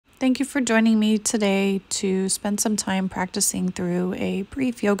Thank you for joining me today to spend some time practicing through a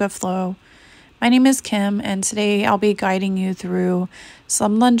brief yoga flow. My name is Kim, and today I'll be guiding you through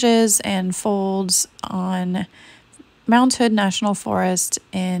some lunges and folds on Mount Hood National Forest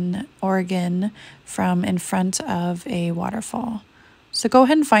in Oregon from in front of a waterfall. So go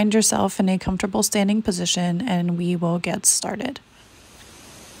ahead and find yourself in a comfortable standing position and we will get started.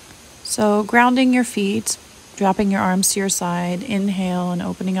 So grounding your feet, dropping your arms to your side, inhale and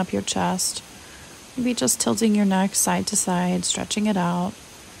opening up your chest. Maybe just tilting your neck side to side, stretching it out.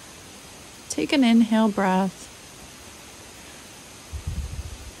 Take an inhale breath.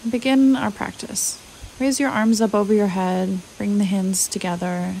 Begin our practice. Raise your arms up over your head, bring the hands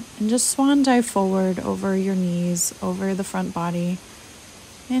together, and just swan dive forward over your knees, over the front body.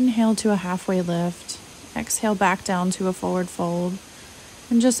 Inhale to a halfway lift. Exhale back down to a forward fold.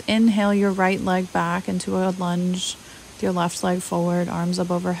 And just inhale your right leg back into a lunge with your left leg forward, arms up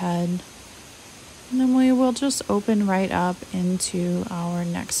overhead. And then we will just open right up into our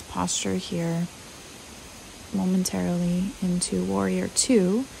next posture here, momentarily into Warrior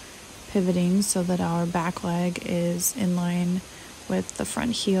 2, pivoting so that our back leg is in line with the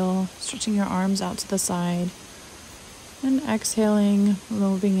front heel, stretching your arms out to the side. And exhaling,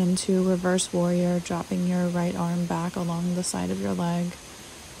 moving into Reverse Warrior, dropping your right arm back along the side of your leg.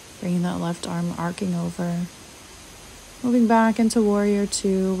 Bringing that left arm arcing over. Moving back into Warrior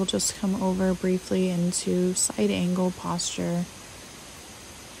 2, we'll just come over briefly into side angle posture.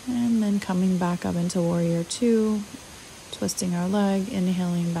 And then coming back up into Warrior 2, twisting our leg,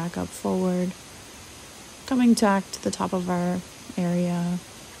 inhaling back up forward. Coming back to the top of our area.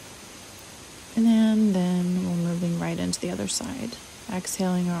 And then we're moving right into the other side.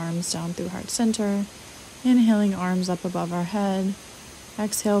 Exhaling our arms down through heart center. Inhaling arms up above our head.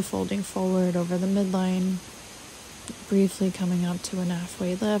 Exhale, folding forward over the midline, briefly coming up to an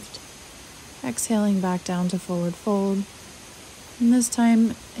halfway lift. Exhaling back down to forward fold. And this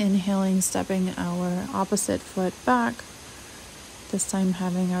time, inhaling, stepping our opposite foot back. This time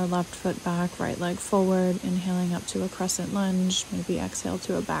having our left foot back, right leg forward, inhaling up to a crescent lunge, maybe exhale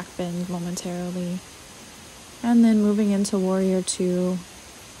to a back bend momentarily. And then moving into Warrior 2,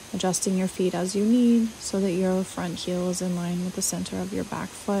 adjusting your feet as you need so that your front heel is in line with the center of your back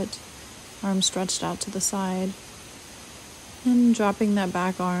foot, arms stretched out to the side, and dropping that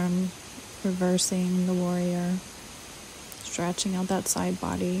back arm, reversing the warrior, stretching out that side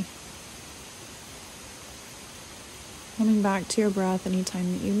body. Coming back to your breath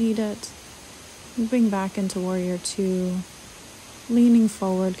anytime that you need it, moving back into Warrior 2, leaning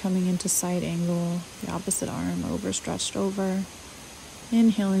forward, coming into side angle, the opposite arm overstretched over.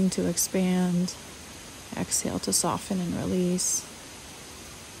 Inhaling to expand, exhale to soften and release.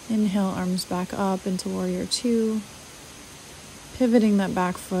 Inhale, arms back up into Warrior 2, pivoting that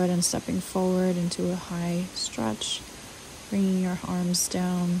back foot and stepping forward into a high stretch, bringing your arms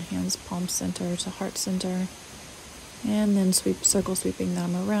down, hands palm center to heart center, and then circle sweeping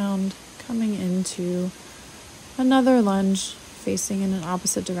them around, coming into another lunge, facing in an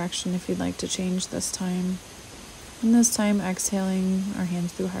opposite direction if you'd like to change this time. And this time exhaling our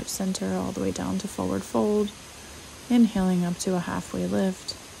hands through heart center all the way down to forward fold. Inhaling up to a halfway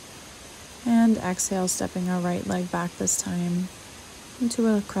lift. And exhale, stepping our right leg back this time into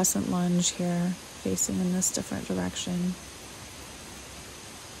a crescent lunge here, facing in this different direction.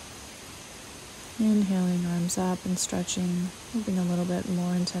 Inhaling, arms up and stretching, moving a little bit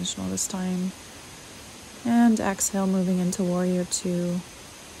more intentional this time. And exhale, moving into Warrior 2,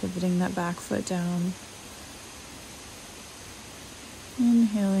 pivoting that back foot down.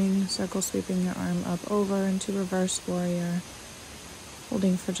 Inhaling, circle sweeping your arm up over into Reverse Warrior,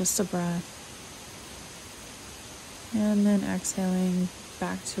 holding for just a breath. And then exhaling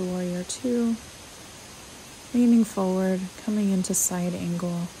back to Warrior 2, leaning forward, coming into side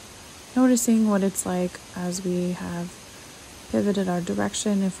angle, noticing what it's like as we have pivoted our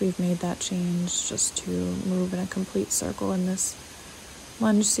direction, if we've made that change, just to move in a complete circle in this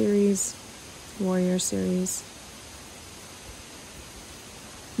lunge series, warrior series.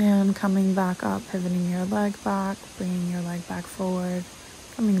 And coming back up, pivoting your leg back, bringing your leg back forward,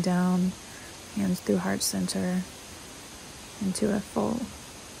 coming down, hands through heart center, into a full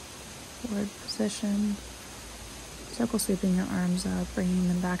forward position. Circle sweeping your arms up, bringing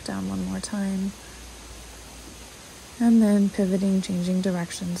them back down one more time. And then pivoting, changing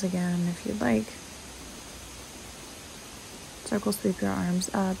directions again if you'd like. Circle sweep your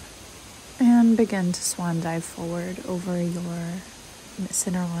arms up and begin to swan dive forward over your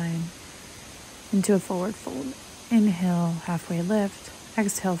center line into a forward fold. Inhale, halfway lift.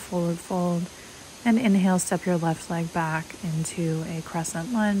 Exhale, forward fold. And inhale, step your left leg back into a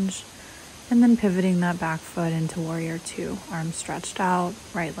crescent lunge. And then pivoting that back foot into warrior two. Arms stretched out,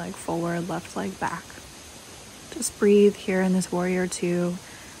 right leg forward, left leg back. Just breathe here in this warrior two.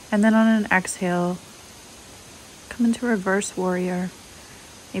 And then on an exhale, come into reverse warrior.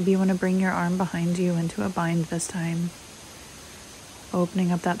 Maybe you want to bring your arm behind you into a bind this time.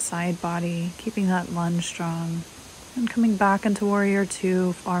 Opening up that side body, keeping that lunge strong. And coming back into warrior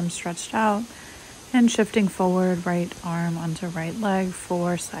two, arms stretched out. And shifting forward, right arm onto right leg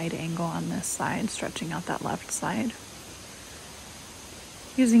for side angle on this side, stretching out that left side.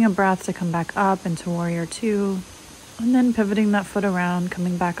 Using a breath to come back up into warrior two, and then pivoting that foot around,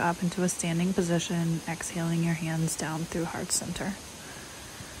 coming back up into a standing position, exhaling your hands down through heart center.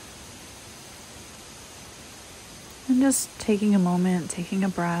 And just taking a moment, taking a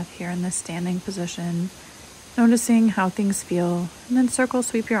breath here in this standing position, noticing how things feel, and then circle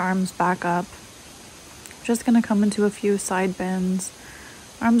sweep your arms back up. Just going to come into a few side bends,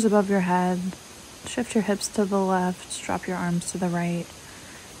 arms above your head, shift your hips to the left, drop your arms to the right,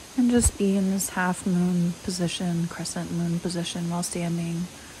 and just be in this half moon position, crescent moon position while standing,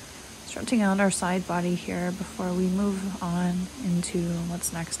 stretching out our side body here before we move on into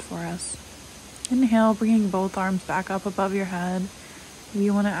what's next for us. Inhale, bringing both arms back up above your head. Maybe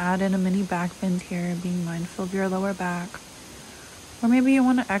you want to add in a mini back bend here, being mindful of your lower back. Or maybe you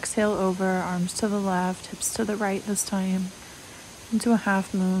want to exhale over, arms to the left, hips to the right this time, into a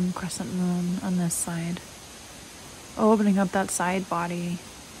half moon, crescent moon on this side. Opening up that side body,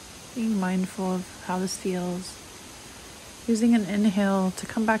 being mindful of how this feels. Using an inhale to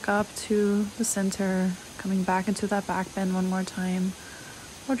come back up to the center, coming back into that back bend one more time.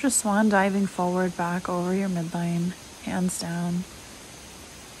 Or just swan diving forward, back over your midline, hands down.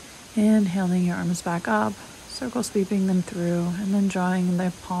 Inhaling your arms back up. Circle sweeping them through, and then drawing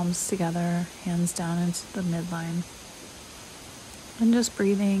the palms together, hands down into the midline. And just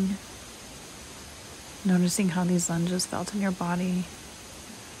breathing, noticing how these lunges felt in your body,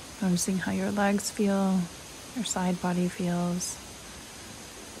 noticing how your legs feel, your side body feels,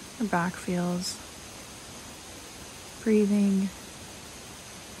 your back feels. Breathing.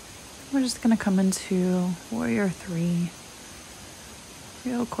 We're just going to come into warrior three,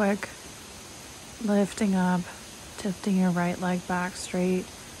 real quick. Lifting up, tilting your right leg back straight,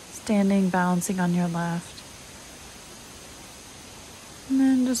 standing, balancing on your left. And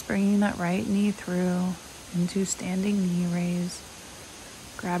then just bringing that right knee through into standing knee raise.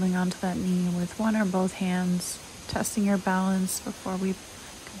 Grabbing onto that knee with one or both hands, testing your balance before we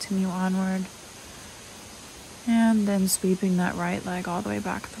continue onward. And then sweeping that right leg all the way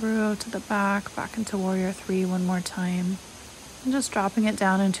back through to the back into warrior three one more time. And just dropping it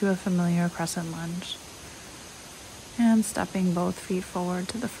down into a familiar crescent lunge. And stepping both feet forward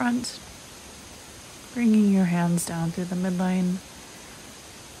to the front. Bringing your hands down through the midline.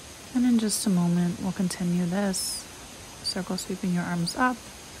 And in just a moment, we'll continue this. Circle sweeping your arms up.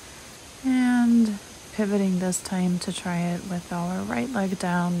 And pivoting this time to try it with our right leg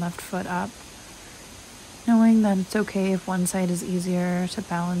down, left foot up. Knowing that it's okay if one side is easier to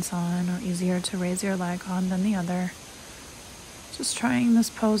balance on or easier to raise your leg on than the other. Just trying this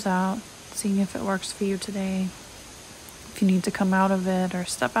pose out, seeing if it works for you today. If you need to come out of it or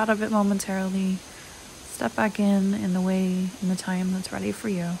step out of it momentarily, step back in the time that's ready for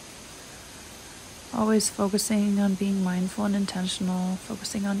you. Always focusing on being mindful and intentional,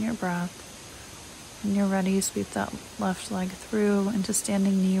 focusing on your breath. When you're ready, sweep that left leg through into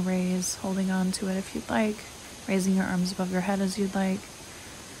standing knee raise, holding on to it if you'd like, raising your arms above your head as you'd like.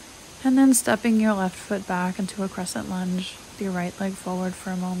 And then stepping your left foot back into a crescent lunge with your right leg forward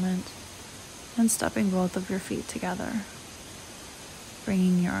for a moment. And stepping both of your feet together.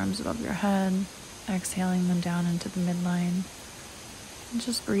 Bringing your arms above your head, exhaling them down into the midline. And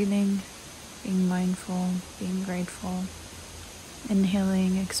just breathing, being mindful, being grateful.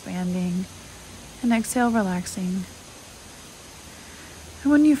 Inhaling, expanding, and exhale, relaxing.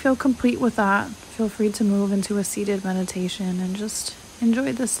 And when you feel complete with that, feel free to move into a seated meditation and just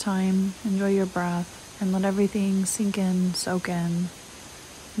enjoy this time, enjoy your breath, and let everything sink in, soak in,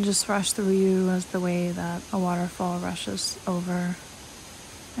 and just rush through you as the way that a waterfall rushes over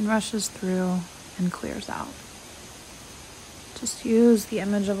and rushes through and clears out. Just use the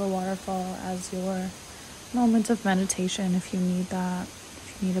image of a waterfall as your moment of meditation if you need that,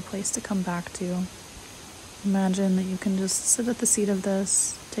 if you need a place to come back to. Imagine that you can just sit at the seat of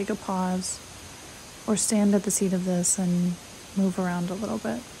this, take a pause, or stand at the seat of this and move around a little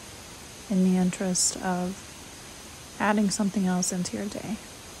bit in the interest of adding something else into your day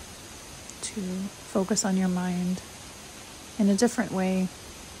to focus on your mind in a different way,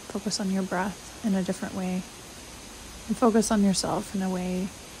 focus on your breath. in a different way. And focus on yourself in a way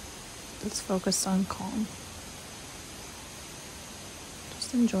that's focused on calm.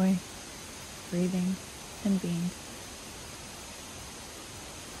 Just enjoy breathing and being.